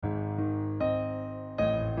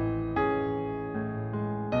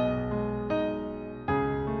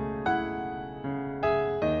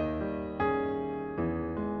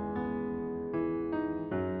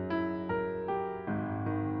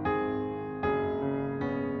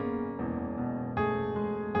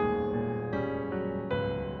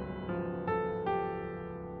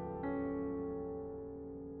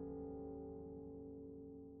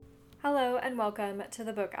Hello and welcome to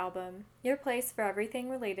the Book Album, your place for everything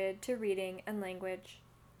related to reading and language.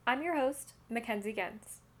 I'm your host, Mackenzie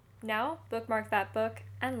Gens. Now, bookmark that book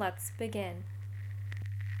and let's begin.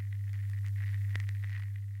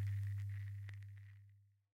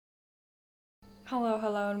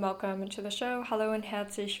 Hello and welcome to the show. Hallo und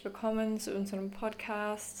herzlich willkommen zu unserem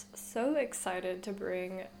Podcast. So excited to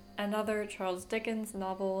bring another Charles Dickens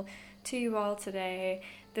novel to you all today.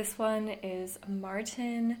 This one is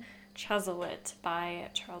Martin Chuzzlewit by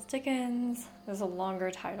Charles Dickens. There's a longer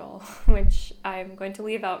title, which I'm going to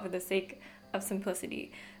leave out for the sake of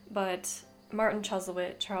simplicity. But Martin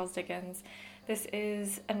Chuzzlewit, Charles Dickens. This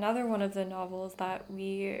is another one of the novels that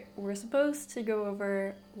we were supposed to go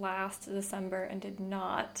over last December and did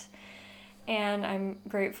not. And I'm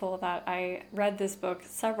grateful that I read this book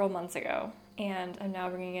several months ago, and I'm now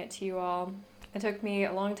bringing it to you all. It took me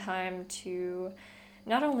a long time to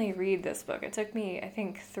not only read this book, it took me, I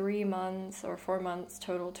think, 3 months or 4 months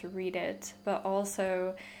total to read it, but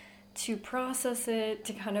also to process it,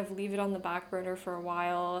 to kind of leave it on the back burner for a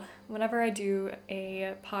while. Whenever I do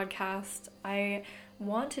a podcast, I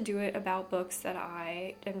want to do it about books that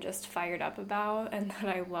I am just fired up about and that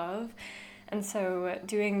I love. And so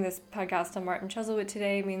doing this podcast on Martin Chuzzlewit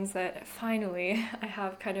today means that finally I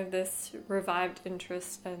have kind of this revived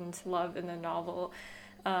interest and love in the novel,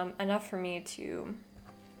 enough for me to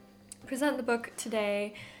present the book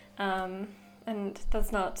today. And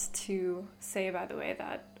that's not to say, by the way,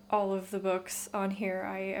 that all of the books on here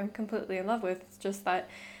I am completely in love with. It's just that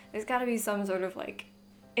there's got to be some sort of like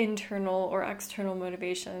internal or external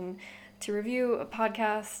motivation to review a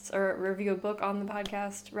podcast or review a book on the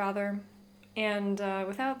podcast rather. And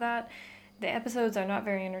without that, the episodes are not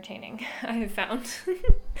very entertaining, I have found.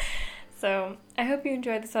 So I hope you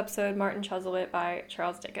enjoyed this episode, Martin Chuzzlewit by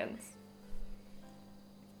Charles Dickens.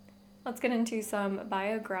 Let's get into some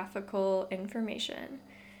biographical information.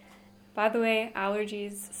 By the way,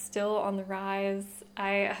 allergies still on the rise.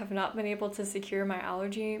 I have not been able to secure my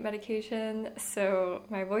allergy medication, so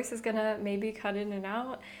my voice is gonna maybe cut in and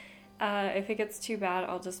out. If it gets too bad,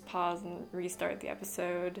 I'll just pause and restart the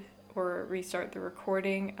episode or restart the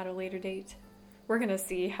recording at a later date. We're gonna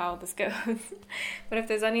see how this goes. But if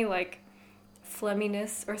there's any like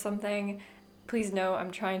phlegminess or something, please know I'm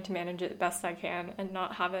trying to manage it best I can and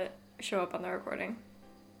not have it show up on the recording.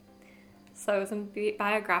 So some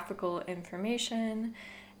biographical information.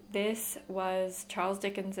 This was Charles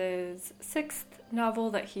Dickens's 6th novel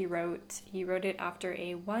that he wrote. He wrote it after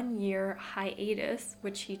a 1-year hiatus,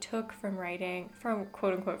 which he took from writing, to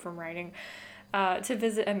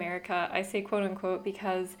visit America. I say quote unquote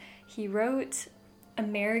because he wrote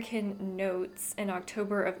American Notes in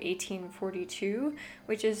October of 1842,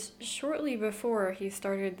 which is shortly before he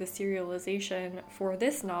started the serialization for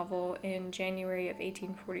this novel in January of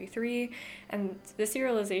 1843, and the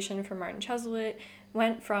serialization for Martin Chuzzlewit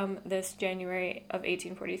went from this January of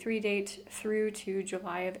 1843 date through to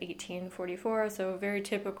July of 1844, so very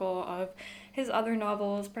typical of his other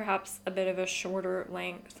novels, perhaps a bit of a shorter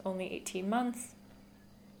length, only 18 months,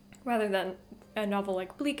 rather than a novel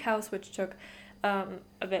like Bleak House, which took a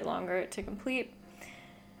bit longer to complete.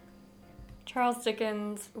 Charles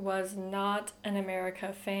Dickens was not an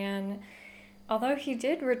America fan, although he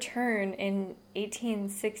did return in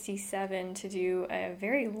 1867 to do a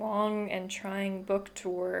very long and trying book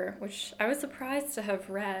tour, which I was surprised to have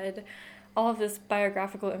read. All of this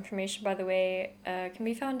biographical information, by the way, can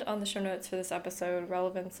be found on the show notes for this episode,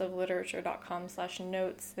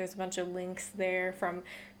 relevanceofliterature.com/notes. There's a bunch of links there from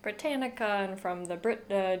Britannica and from the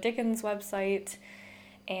Dickens website,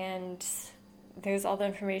 and there's all the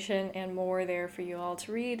information and more there for you all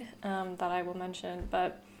to read that I will mention.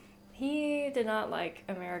 But he did not like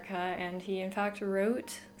America, and he in fact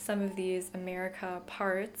wrote some of these America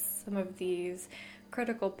parts, some of these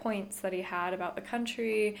critical points that he had about the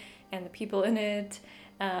country and the people in it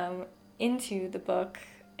into the book.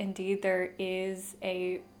 Indeed, there is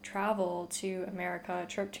a travel to America, a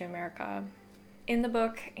trip to America in the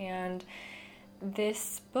book, and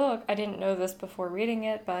this book, I didn't know this before reading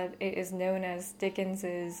it, but it is known as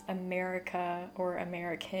Dickens's America or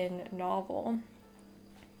American novel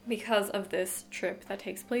because of this trip that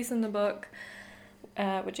takes place in the book,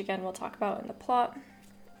 which again we'll talk about in the plot.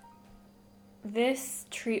 This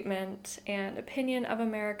treatment and opinion of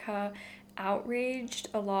America outraged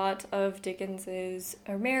a lot of Dickens's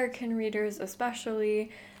American readers,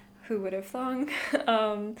 especially. Who would have thunk?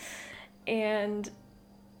 And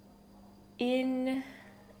in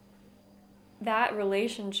that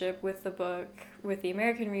relationship with the book, with the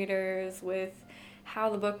American readers, with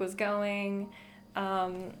how the book was going,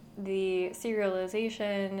 the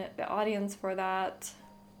serialization, the audience for that,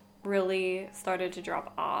 really started to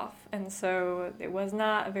drop off. And so it was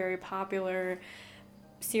not a very popular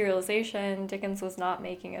serialization. Dickens was not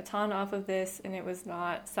making a ton off of this, and it was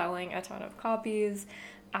not selling a ton of copies,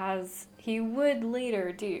 as he would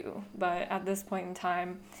later do. But at this point in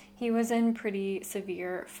time, he was in pretty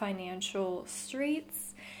severe financial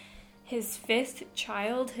straits. His fifth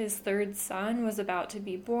child, his third son, was about to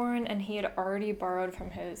be born, and he had already borrowed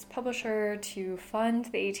from his publisher to fund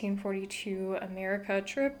the 1842 America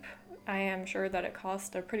trip. I am sure that it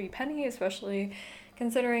cost a pretty penny, especially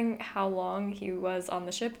considering how long he was on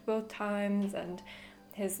the ship both times, and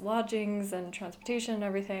his lodgings and transportation and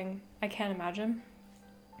everything. I can't imagine.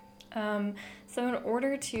 So in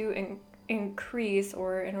order to increase,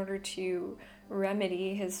 or in order to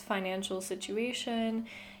remedy his financial situation,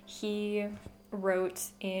 he wrote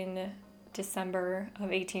in December of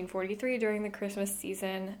 1843, during the Christmas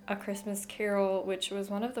season, A Christmas Carol, which was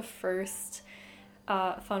one of the first,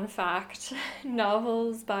 fun fact,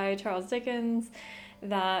 novels by Charles Dickens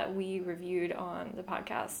that we reviewed on the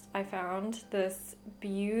podcast. I found this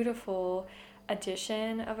beautiful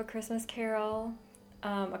edition of A Christmas Carol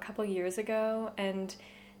a couple years ago, and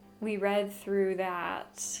we read through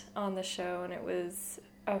that on the show, and it was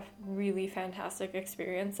a really fantastic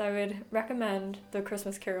experience. I would recommend the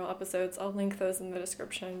Christmas Carol episodes. I'll link those in the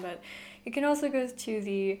description, but you can also go to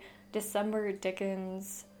the December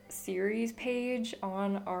Dickens series page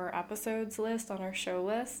on our episodes list, on our show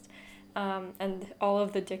list, and all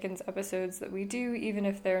of the Dickens episodes that we do, even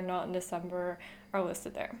if they're not in December, are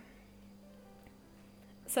listed there.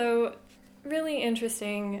 So, really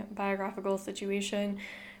interesting biographical situation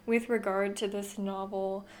with regard to this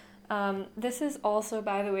novel. This is also,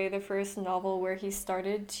 by the way, the first novel where he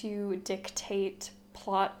started to dictate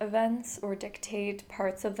plot events or dictate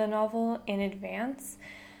parts of the novel in advance.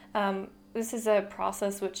 This is a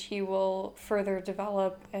process which he will further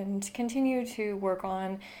develop and continue to work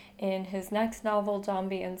on in his next novel,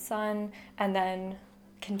 Dombey and Son, and then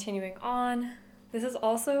continuing on. This is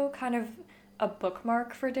also kind of a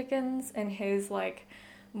bookmark for Dickens and his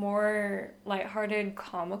more lighthearted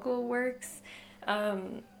comical works.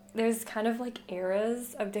 There's kind of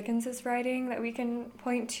eras of Dickens's writing that we can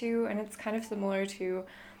point to, and it's kind of similar to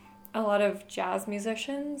a lot of jazz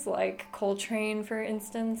musicians, like Coltrane, for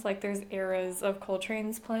instance. There's eras of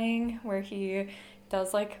Coltrane's playing where he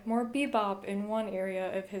does more bebop in one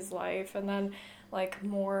area of his life, and then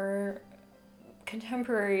more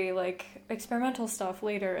contemporary experimental stuff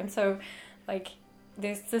later. And so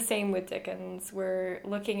there's the same with Dickens. We're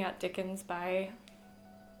looking at Dickens by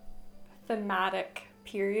thematic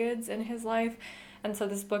periods in his life, and so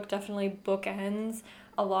this book definitely bookends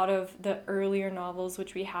a lot of the earlier novels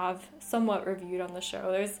which we have somewhat reviewed on the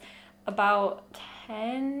show. There's about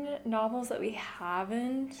 10 novels that we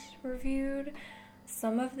haven't reviewed.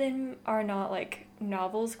 Some of them are not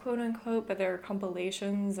novels, quote unquote, but they're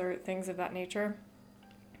compilations or things of that nature.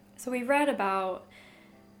 So we read about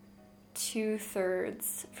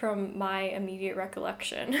 2/3 from my immediate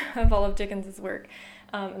recollection of all of Dickens's work.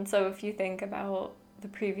 And so if you think about the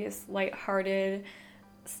previous lighthearted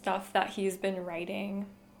stuff that he's been writing,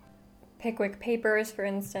 Pickwick Papers, for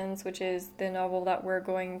instance, which is the novel that we're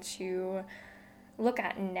going to look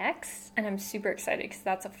at next, and I'm super excited because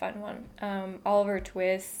that's a fun one. Oliver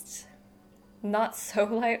Twist, not so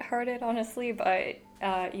lighthearted, honestly, but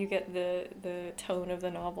you get the tone of the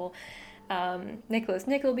novel. Nicholas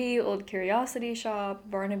Nickleby, Old Curiosity Shop,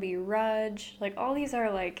 Barnaby Rudge, all these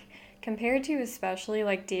are compared to especially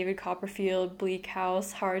David Copperfield, Bleak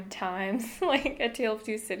House, Hard Times, A Tale of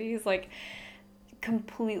Two Cities,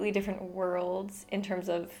 completely different worlds in terms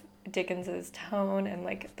of Dickens's tone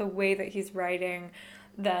and the way that he's writing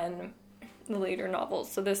than the later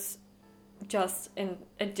novels. So this, just in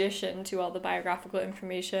addition to all the biographical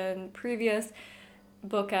information previous,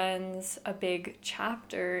 bookends a big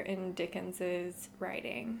chapter in Dickens's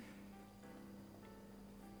writing.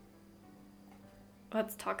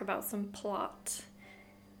 Let's talk about some plot.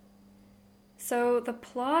 So the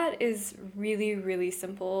plot is really, really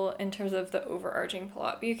simple in terms of the overarching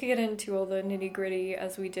plot, but you could get into all the nitty-gritty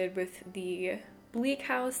as we did with the Bleak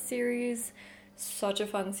House series. Such a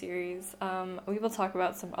fun series. We will talk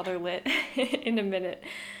about some other lit in a minute.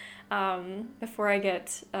 Before I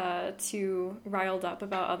get too riled up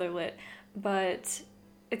about other lit, but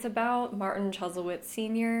it's about Martin Chuzzlewit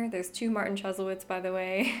Sr. There's two Martin Chuzzlewits, by the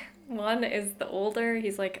way. One is the older,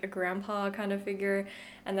 he's a grandpa kind of figure,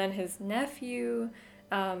 and then his nephew,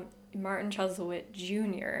 Martin Chuzzlewit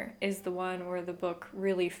Jr., is the one where the book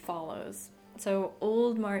really follows. So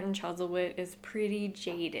old Martin Chuzzlewit is pretty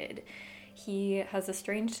jaded. he has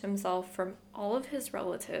estranged himself from all of his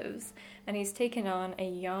relatives, and he's taken on a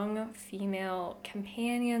young female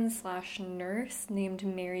companion/nurse named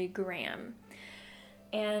Mary Graham.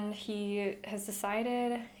 And he has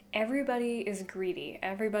decided everybody is greedy.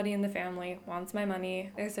 Everybody in the family wants my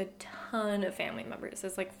money. There's a ton of family members.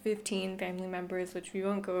 There's like 15 family members, which we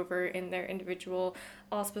won't go over in their individual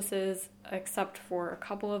auspices, except for a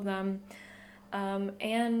couple of them.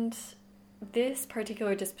 And this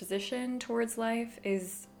particular disposition towards life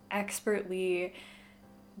is expertly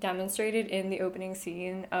demonstrated in the opening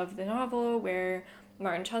scene of the novel, where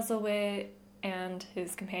Martin Chuzzlewit and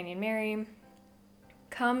his companion Mary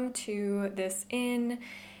come to this inn,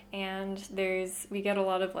 and we get a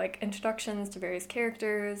lot of like introductions to various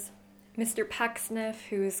characters. Mr. Pecksniff,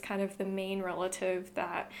 who is kind of the main relative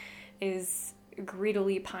that is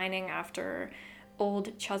greedily pining after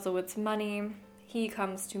old Chuzzlewit's money, he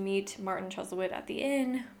comes to meet Martin Chuzzlewit at the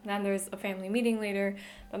inn. Then there's a family meeting later,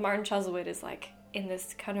 but Martin Chuzzlewit is like in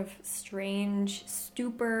this kind of strange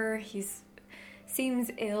stupor. He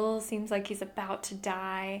seems ill, seems like he's about to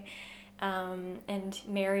die. And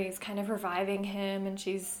Mary is kind of reviving him, and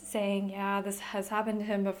she's saying, yeah, this has happened to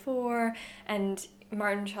him before. And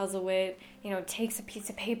Martin Chuzzlewit, takes a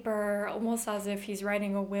piece of paper, almost as if he's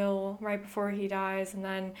writing a will right before he dies, and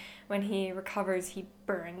then when he recovers, he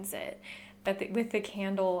burns it, but with the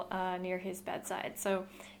candle near his bedside. So,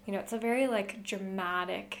 it's a very like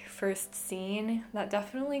dramatic first scene that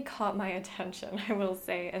definitely caught my attention, I will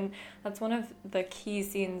say, and that's one of the key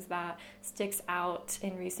scenes that sticks out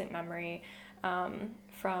in recent memory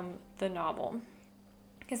from the novel,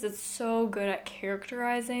 because it's so good at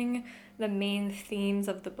characterizing the main themes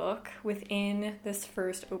of the book within this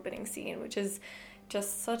first opening scene, which is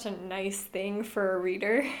just such a nice thing for a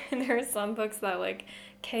reader. And there are some books that like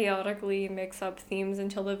chaotically mix up themes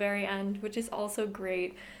until the very end, which is also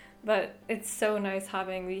great, but it's so nice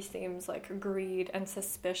having these themes like greed and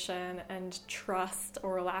suspicion and trust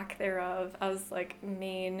or lack thereof as like the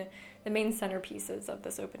main centerpieces of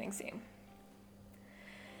this opening scene.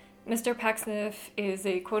 Mr. Pecksniff is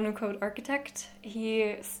a quote-unquote architect.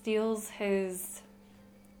 He steals his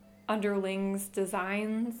underlings'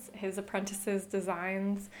 designs, his apprentices'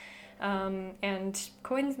 designs, and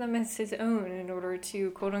coins them as his own in order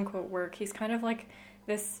to quote-unquote work. He's kind of like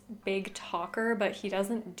this big talker, but he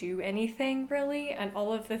doesn't do anything really, and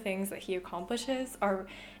all of the things that he accomplishes are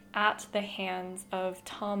at the hands of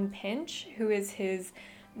Tom Pinch, who is his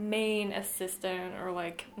main assistant or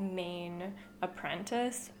like main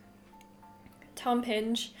apprentice. Tom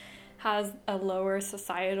Pinch has a lower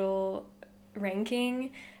societal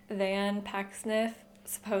ranking than Pecksniff.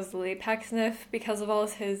 Supposedly Pecksniff, because of all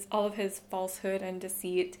of his falsehood and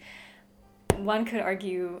deceit, one could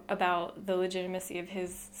argue about the legitimacy of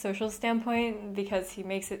his social standpoint because he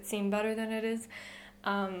makes it seem better than it is.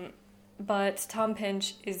 But Tom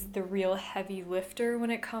Pinch is the real heavy lifter when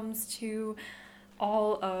it comes to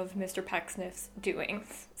all of Mr. Pecksniff's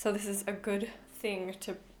doings. So this is a good thing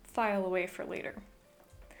to file away for later.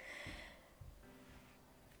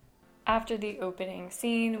 After the opening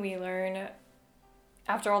scene, we learn,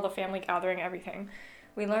 after all the family gathering, everything,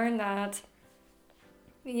 we learn that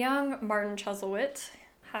young Martin Chuzzlewit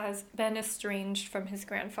has been estranged from his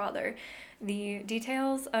grandfather. The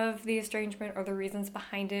details of the estrangement or the reasons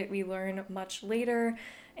behind it we learn much later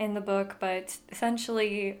in the book, but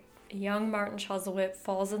essentially young Martin Chuzzlewit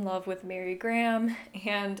falls in love with Mary Graham,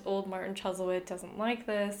 and old Martin Chuzzlewit doesn't like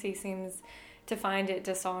this. He seems to find it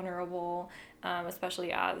dishonorable,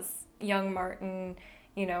 especially as young Martin,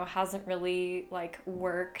 hasn't really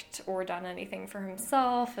worked or done anything for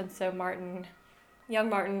himself, and so young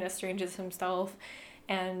Martin estranges himself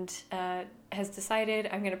and has decided,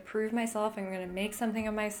 I'm going to prove myself, I'm going to make something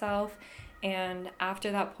of myself, and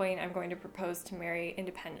after that point I'm going to propose to Mary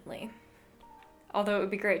independently. Although it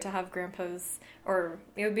would be great to have it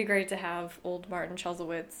would be great to have old Martin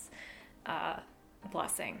Chuzzlewit's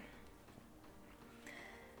blessing.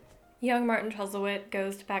 Young Martin Chuzzlewit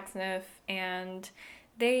goes to Pecksniff, and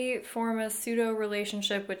they form a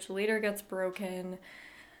pseudo-relationship which later gets broken,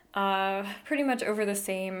 pretty much over the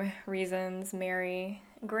same reasons. Mary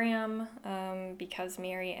Graham, because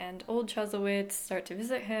Mary and old Chuzzlewit start to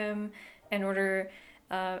visit him in order,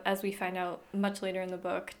 as we find out much later in the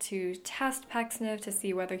book, to test Pecksniff to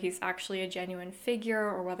see whether he's actually a genuine figure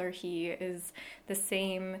or whether he is the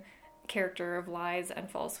same character of lies and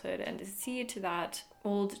falsehood and deceit that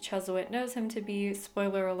old Chuzzlewit knows him to be.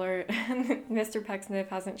 Spoiler alert, Mr. Pecksniff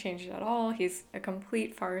hasn't changed at all. He's a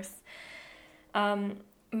complete farce.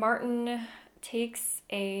 Martin takes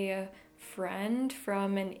a friend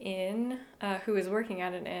from an inn who is working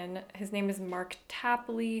at an inn. His name is Mark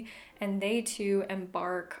Tapley, and they two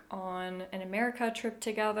embark on an America trip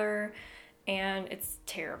together, and it's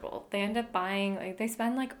terrible. They end up buying, they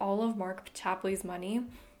spend all of Mark Tapley's money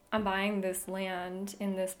on buying this land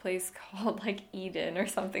in this place called Eden or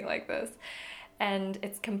something like this. And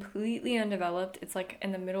it's completely undeveloped. It's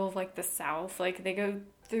in the middle of the South. They go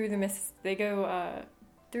through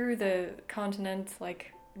through the continent,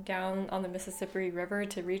 down on the Mississippi River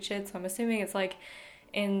to reach it. So I'm assuming it's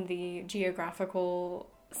in the geographical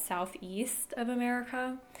southeast of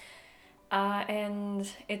America. And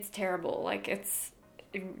it's terrible. It's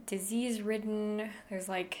disease ridden. There's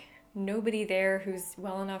nobody there who's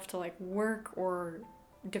well enough to work or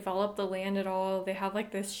develop the land at all. They have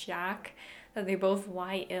this shack that they both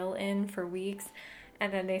lie ill in for weeks,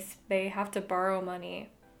 and then they have to borrow money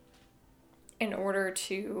in order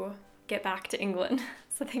to get back to England.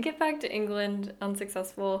 So they get back to England,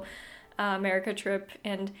 unsuccessful America trip,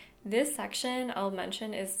 and this section I'll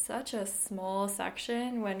mention is such a small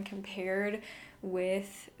section when compared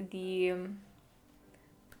with the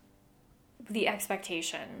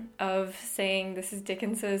expectation of saying this is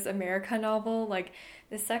Dickens's America novel.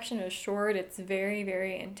 This section is short, it's very,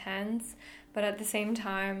 very intense, but at the same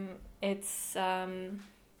time, it's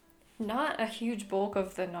not a huge bulk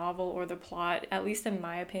of the novel or the plot, at least in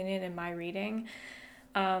my opinion, in my reading.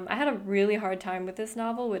 I had a really hard time with this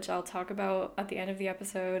novel, which I'll talk about at the end of the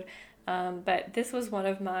episode, but this was one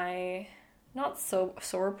of my, not so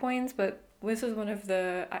sore points, but this was one of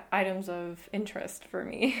the items of interest for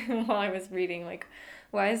me while I was reading.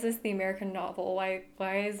 Why is this the American novel? Why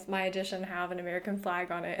does my edition have an American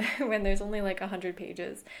flag on it when there's only 100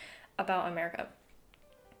 pages about America?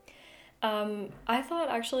 I thought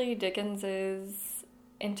actually Dickens's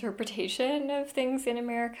interpretation of things in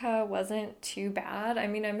America wasn't too bad. I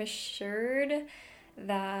mean, I'm assured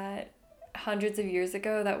that hundreds of years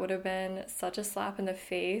ago that would have been such a slap in the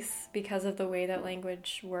face because of the way that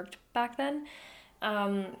language worked back then.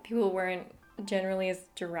 People weren't generally as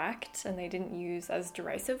direct, and they didn't use as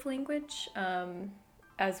derisive language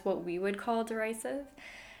as what we would call derisive.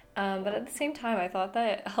 But at the same time, I thought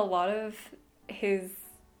that a lot of his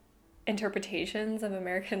interpretations of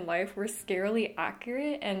American life were scarily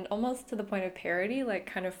accurate and almost to the point of parody,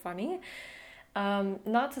 kind of funny.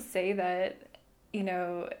 Not to say that,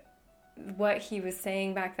 what he was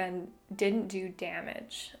saying back then didn't do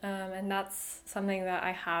damage. And that's something that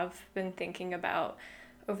I have been thinking about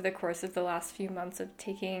over the course of the last few months of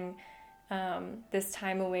taking this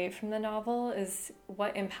time away from the novel, is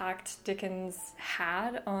what impact Dickens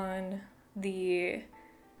had on the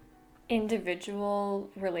individual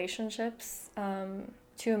relationships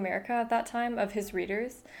to America at that time of his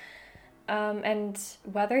readers, and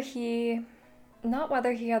whether he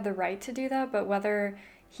had the right to do that, but whether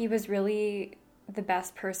he was really the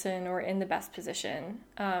best person or in the best position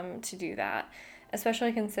to do that,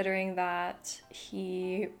 especially considering that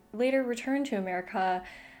he later returned to America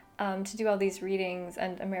to do all these readings,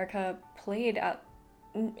 and America played,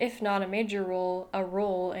 if not a major role, a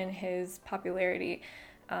role in his popularity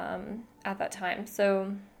at that time.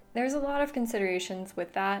 So there's a lot of considerations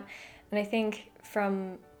with that, and I think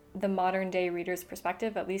from the modern day reader's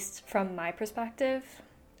perspective, at least from my perspective,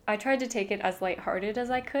 I tried to take it as lighthearted as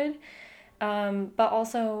I could, but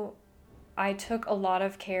also I took a lot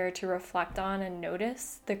of care to reflect on and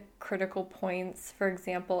notice the critical points, for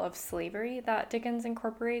example, of slavery that Dickens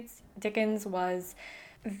incorporates. Dickens was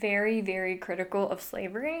very, very critical of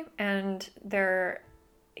slavery, and there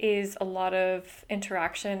is a lot of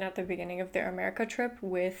interaction at the beginning of their America trip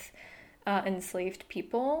with enslaved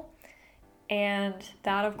people, and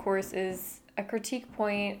that, of course, is a critique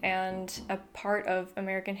point and a part of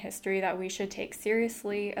American history that we should take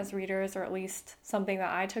seriously as readers, or at least something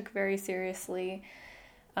that I took very seriously.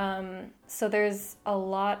 So there's a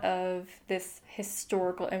lot of this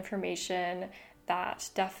historical information that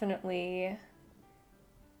definitely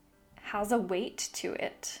has a weight to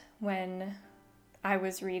it when I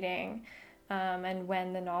was reading, and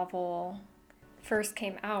when the novel first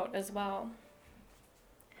came out as well.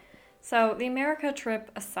 So the America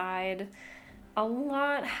trip aside, a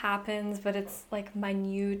lot happens, but it's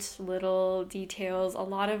minute little details, a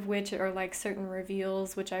lot of which are certain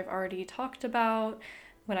reveals, which I've already talked about.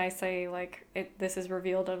 When I say this is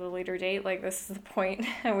revealed at a later date, this is the point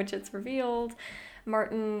at which it's revealed.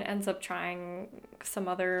 Martin ends up trying some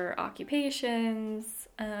other occupations.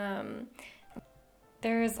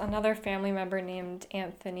 There's another family member named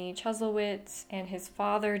Anthony Chuzzlewit, and his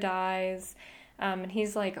father dies. And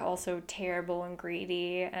he's also terrible and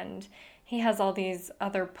greedy, and he has all these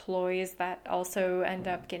other ploys that also end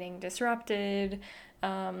up getting disrupted.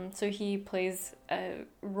 So he plays a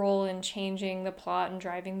role in changing the plot and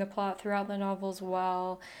driving the plot throughout the novel as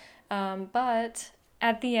well. But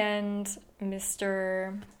at the end,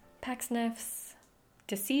 Mr. Pecksniff's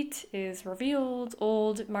deceit is revealed.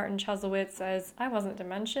 Old Martin Chuzzlewit says, "I wasn't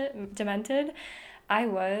demented. I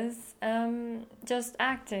was just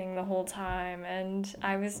acting the whole time, and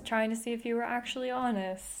I was trying to see if you were actually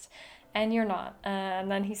honest, and you're not."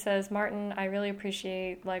 And then he says, "Martin, I really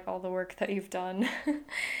appreciate like all the work that you've done."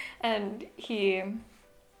 And he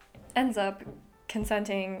ends up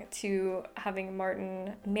consenting to having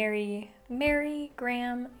Martin marry Mary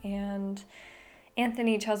Graham, and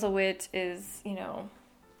Anthony Chuzzlewit is,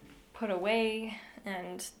 put away,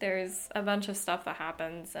 and there's a bunch of stuff that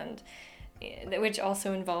happens, and which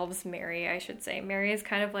also involves Mary, I should say. Mary is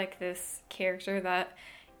kind of like this character that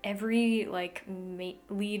every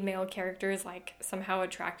lead male character is like somehow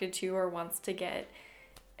attracted to or wants to get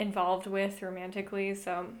involved with romantically.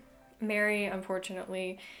 So Mary,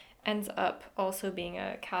 unfortunately, ends up also being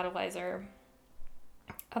a catalyzer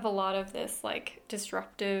of a lot of this like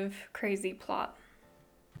disruptive, crazy plot.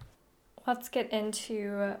 Let's get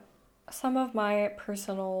into some of my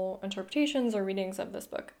personal interpretations or readings of this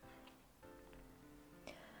book.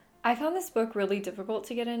 I found this book really difficult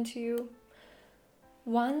to get into.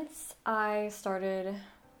 Once I started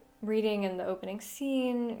reading in the opening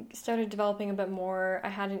scene, started developing a bit more, I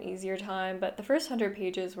had an easier time, but the first 100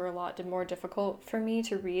 pages were a lot more difficult for me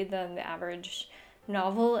to read than the average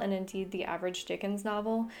novel, and indeed the average Dickens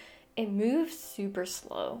novel. It moves super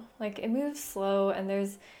slow. It moves slow, and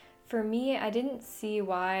for me, I didn't see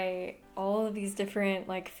why all of these different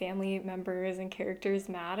family members and characters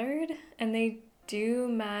mattered, and they do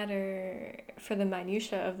matter for the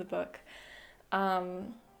minutia of the book.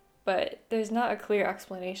 But there's not a clear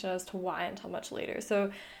explanation as to why until much later.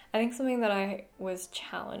 So I think something that I was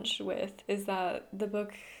challenged with is that the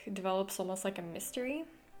book develops almost like a mystery,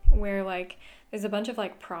 where there's a bunch of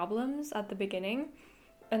problems at the beginning,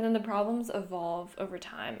 and then the problems evolve over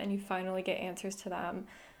time, and you finally get answers to them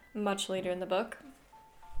much later in the book.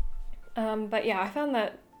 But yeah, I found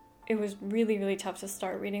that it was really, really tough to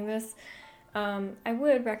start reading this. I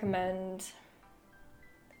would recommend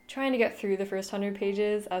trying to get through the first 100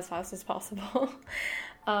 pages as fast as possible.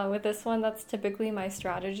 With this one, that's typically my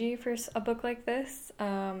strategy for a book like this.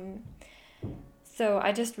 So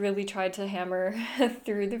I just really tried to hammer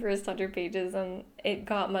through the first 100 pages, and it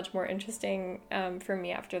got much more interesting for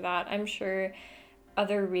me after that. I'm sure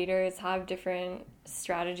other readers have different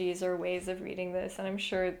strategies or ways of reading this, and I'm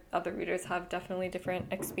sure other readers have definitely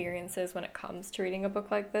different experiences when it comes to reading a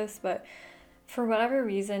book like this, but for whatever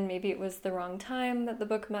reason, maybe it was the wrong time that the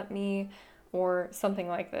book met me, or something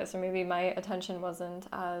like this, or maybe my attention wasn't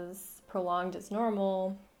as prolonged as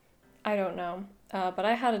normal. I don't know. But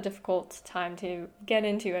I had a difficult time to get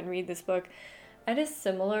into and read this book. I had a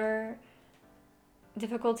similar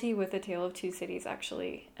difficulty with A Tale of Two Cities,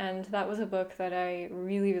 actually, and that was a book that I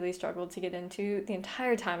really, really struggled to get into the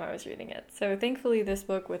entire time I was reading it. So thankfully this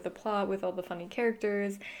book, with the plot, with all the funny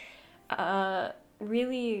characters,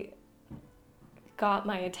 really got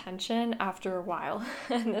my attention after a while.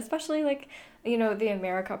 And especially the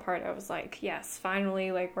America part, I was like, yes,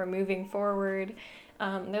 finally, we're moving forward.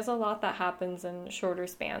 There's a lot that happens in shorter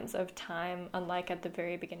spans of time, unlike at the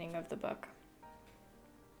very beginning of the book.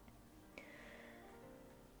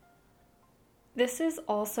 This is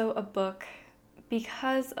also a book,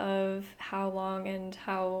 because of how long and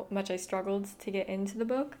how much I struggled to get into the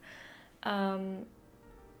book,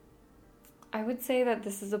 I would say that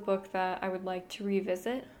this is a book that I would like to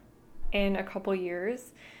revisit in a couple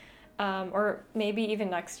years, or maybe even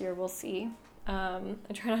next year, we'll see. I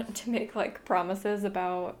try not to make promises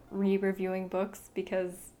about re-reviewing books,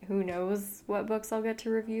 because who knows what books I'll get to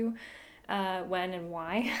review, when and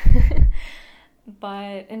why.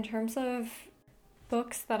 But in terms of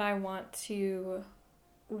books that I want to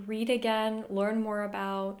read again, learn more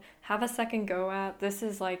about, have a second go at, this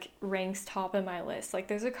is ranks top of my list.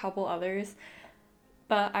 There's a couple others,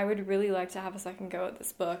 but I would really like to have a second go at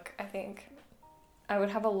this book. I think I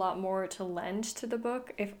would have a lot more to lend to the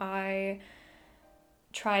book if I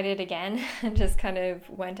tried it again and just kind of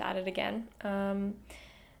went at it again.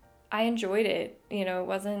 I enjoyed it. It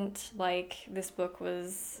wasn't like this book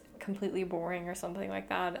was completely boring or something like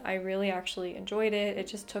that. I really actually enjoyed it. It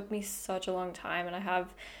just took me such a long time, and I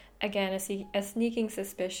have, again, a sneaking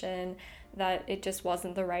suspicion that it just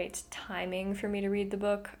wasn't the right timing for me to read the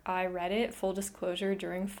book. I read it, full disclosure,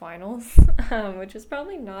 during finals, which is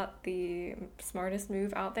probably not the smartest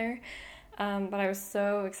move out there. But I was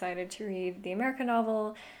so excited to read the American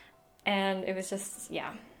novel. And it was just,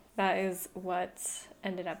 yeah, that is what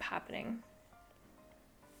ended up happening.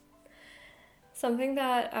 Something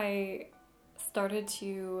that I started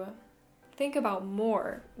to think about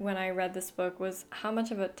more when I read this book was how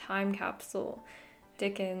much of a time capsule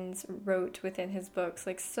Dickens wrote within his books.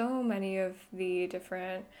 Like, so many of the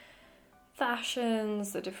different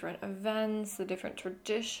fashions, the different events, the different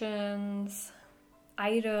traditions,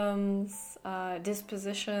 items,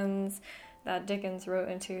 dispositions that Dickens wrote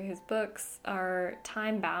into his books are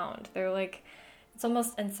time-bound. They're like, it's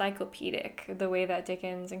almost encyclopedic, the way that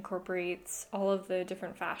Dickens incorporates all of the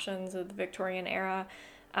different fashions of the Victorian era,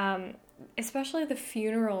 especially the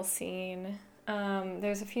funeral scene.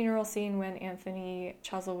 There's a funeral scene when Anthony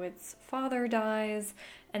Chuzzlewit's father dies,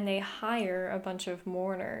 and they hire a bunch of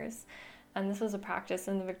mourners. And this was a practice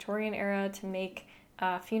in the Victorian era to make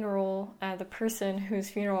funeral, the person whose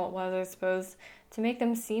funeral it was, I suppose, to make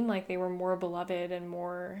them seem like they were more beloved and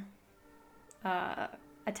more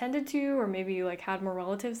attended to, or maybe like had more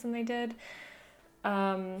relatives than they did,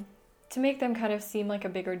 to make them kind of seem like a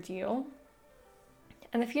bigger deal.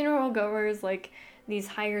 And the funeral goers, like these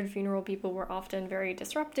hired funeral people, were often very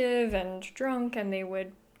disruptive and drunk, and they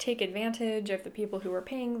would take advantage of the people who were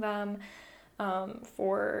paying them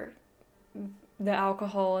for the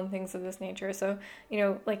alcohol and things of this nature. So,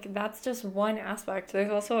 like, that's just one aspect.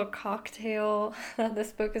 There's also a cocktail that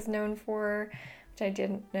this book is known for, which I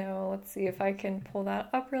didn't know. Let's see if I can pull that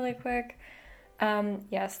up really quick.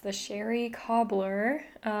 Yes, the sherry cobbler,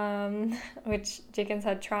 which Dickens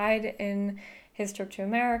had tried in his trip to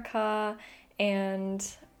America, and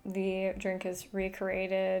the drink is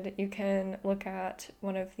recreated. You can look at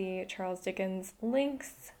one of the Charles Dickens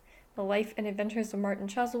links. The Life and Adventures of Martin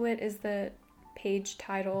Chuzzlewit is the page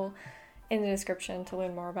title in the description to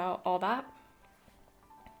learn more about all that.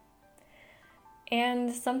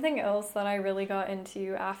 And something else that I really got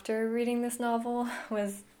into after reading this novel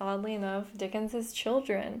was, oddly enough, Dickens's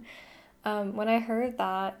children. When I heard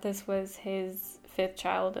that this was his 5th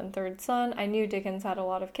child and 3rd son, I knew Dickens had a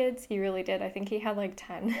lot of kids. He really did. I think he had like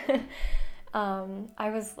 10. I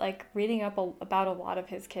was like reading up about a lot of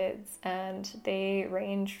his kids, and they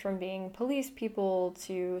ranged from being police people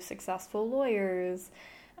to successful lawyers.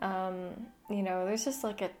 There's just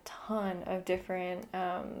like a ton of different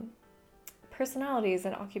personalities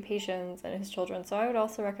and occupations in his children. So I would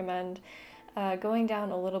also recommend going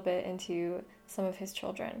down a little bit into some of his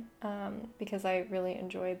children, because I really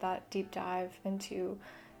enjoyed that deep dive into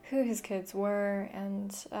who his kids were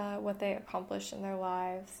and what they accomplished in their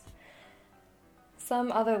lives.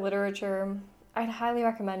 Some other literature, I'd highly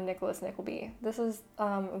recommend Nicholas Nickleby. This is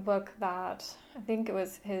a book that I think it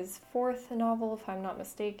was his 4th novel, if I'm not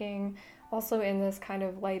mistaken, also in this kind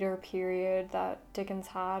of lighter period that Dickens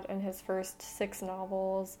had in his first 6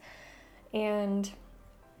 novels, and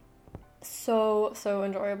so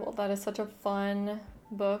enjoyable. That is such a fun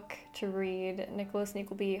book to read. Nicholas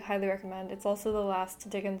Nickleby, highly recommend. It's also the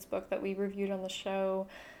last Dickens book that we reviewed on the show.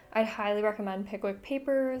 I'd highly recommend Pickwick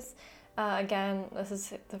Papers. Again, this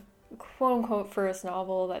is the quote-unquote first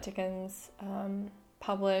novel that Dickens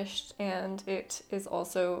published, and it is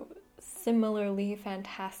also similarly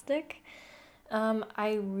fantastic.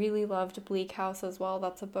 I really loved Bleak House as well.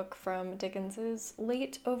 That's a book from Dickens's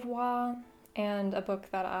late oeuvre, and a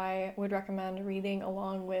book that I would recommend reading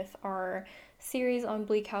along with our series on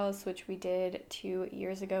Bleak House, which we did 2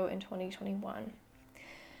 years ago in 2021.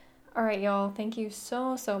 All right, y'all, thank you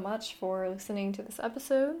so much for listening to this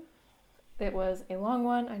episode. It was a long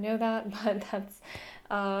one, I know that, but that's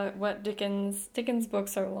what Dickens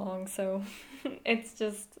books are long, so it's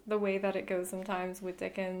just the way that it goes sometimes with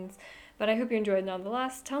Dickens. But I hope you enjoyed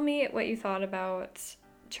nonetheless. Tell me what you thought about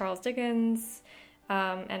Charles Dickens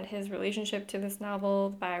and his relationship to this novel,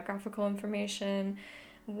 the biographical information,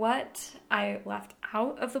 what I left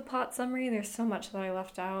out of the plot summary. There's so much that I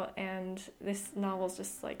left out, and this novel's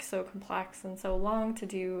just like so complex and so long to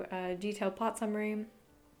do a detailed plot summary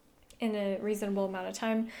in a reasonable amount of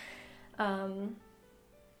time.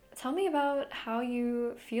 Tell me about how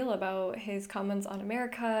you feel about his comments on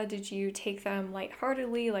America. Did you take them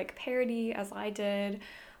lightheartedly, like parody, as I did?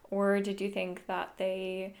 Or did you think that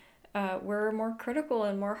they were more critical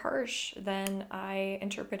and more harsh than I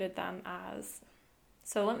interpreted them as?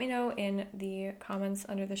 So let me know in the comments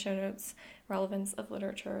under the show notes,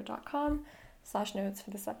 relevanceofliterature.com/notes for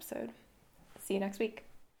this episode. See you next week.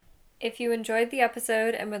 If you enjoyed the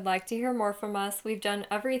episode and would like to hear more from us, we've done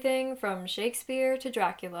everything from Shakespeare to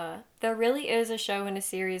Dracula. There really is a show and a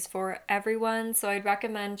series for everyone, so I'd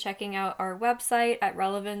recommend checking out our website at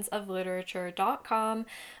relevanceofliterature.com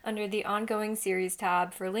under the ongoing series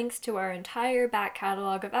tab for links to our entire back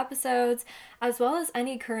catalog of episodes, as well as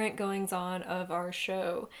any current goings-on of our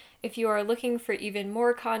show. If you are looking for even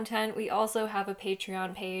more content, we also have a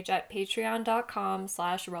Patreon page at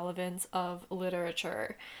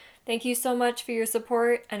patreon.com/relevanceofliterature. Thank you so much for your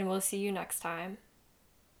support, and we'll see you next time.